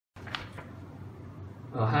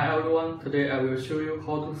Hi everyone, today I will show you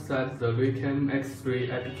how to set the RaycamX3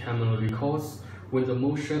 IP camera records when the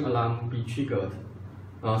motion alarm be triggered.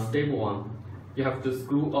 Step 1. You have to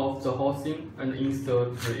screw off the housing and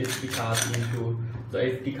insert the SD card into the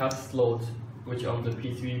SD card slot which on the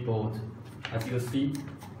PCB board. As you see,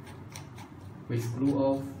 we screw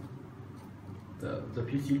off the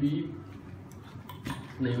PCB,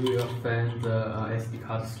 then we will find the SD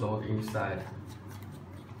card slot inside.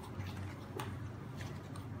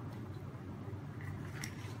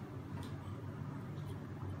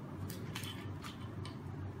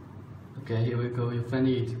 Okay, here we go, you find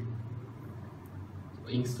it.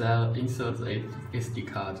 Insert the SD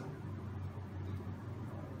card.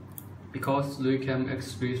 Because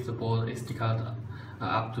RaycamX3 supports SD card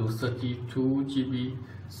up to 32 GB,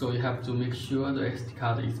 so you have to make sure the SD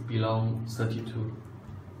card is below 32.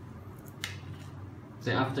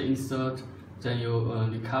 Then after insert, then you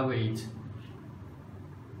recover it.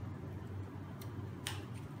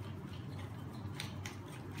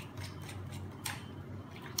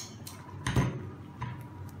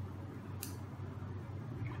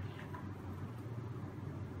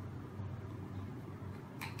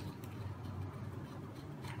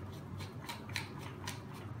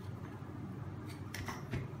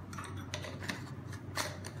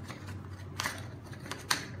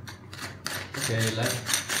 Okay, let's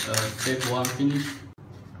step 1 finish.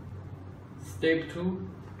 Step 2,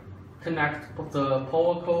 connect the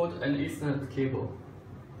power cord and Ethernet cable.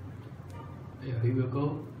 Here we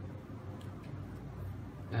go.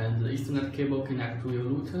 And the Ethernet cable connect to your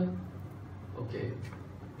router. Okay.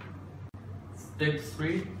 Step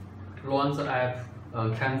 3, run the app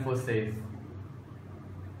Cam4Safe.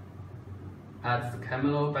 Add the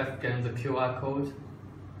camera by scanning the QR code.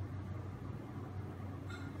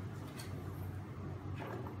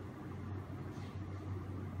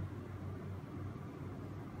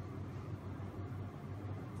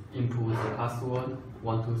 Input the password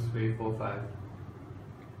 12345.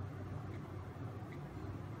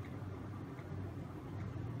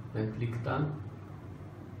 Then click done.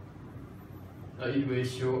 It will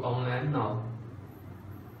show online now.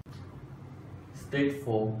 Step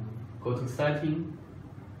 4. Go to Setting,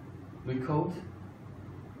 Record.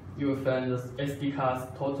 You will find the SD card's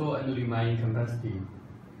total and remaining capacity.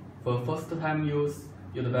 For first time use,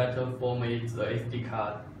 you'd better format the SD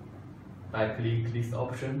card by click this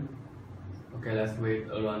option. Okay, let's wait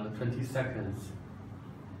around 20 seconds.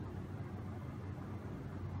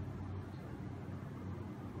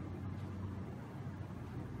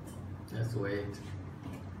 Let's wait.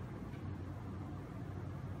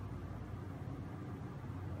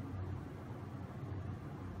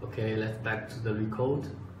 Okay, let's back to the record.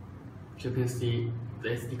 As you can see,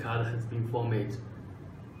 the SD card has been formatted.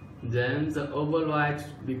 Then the overwrite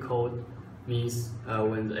record means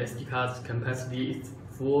when the SD card's capacity is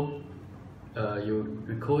full, your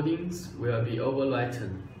recordings will be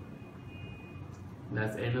overwritten.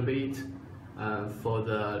 Let's enable it. For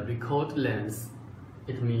the record length,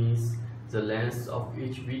 it means the length of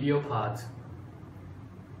each video part.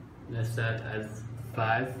 Let's set as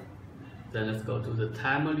 5. Then let's go to the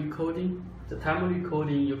timer recording. The timer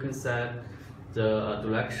recording, you can set the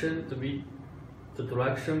direction, the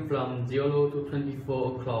direction from 0 to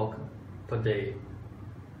 24 o'clock per day.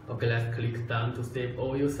 Okay, let's click done to save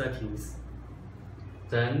all your settings.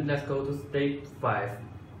 Then let's go to step 5.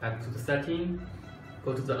 Back to the setting,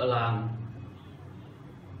 go to the alarm.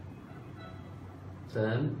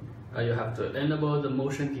 Then you have to enable the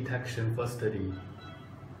motion detection firstly.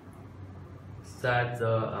 Set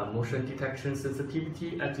the motion detection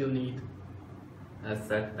sensitivity as you need. Let's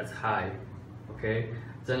set as high. Okay.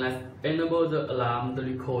 Then let's enable the alarm, the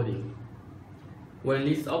recording. When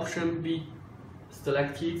this option be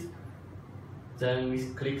selected, then we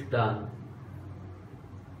click done.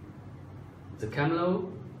 The camera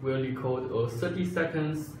will record a 30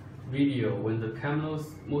 seconds video when the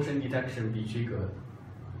camera's motion detection be triggered.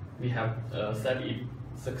 We have set it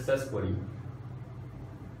successfully.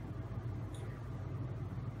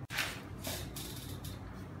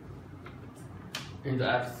 In the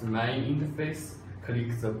app's main interface,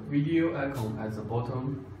 click the video icon at the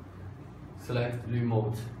bottom. Select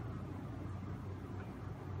Remote.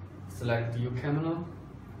 Select your camera.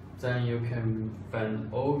 Then you can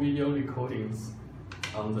find all video recordings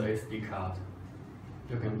on the SD card.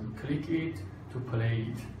 You can click it to play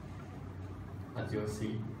it, as you'll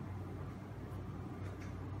see.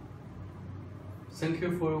 Thank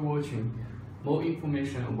you for watching. More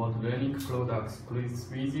information about Raynic products, please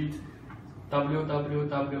visit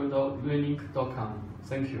www.raynic.com.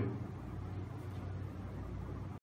 Thank you.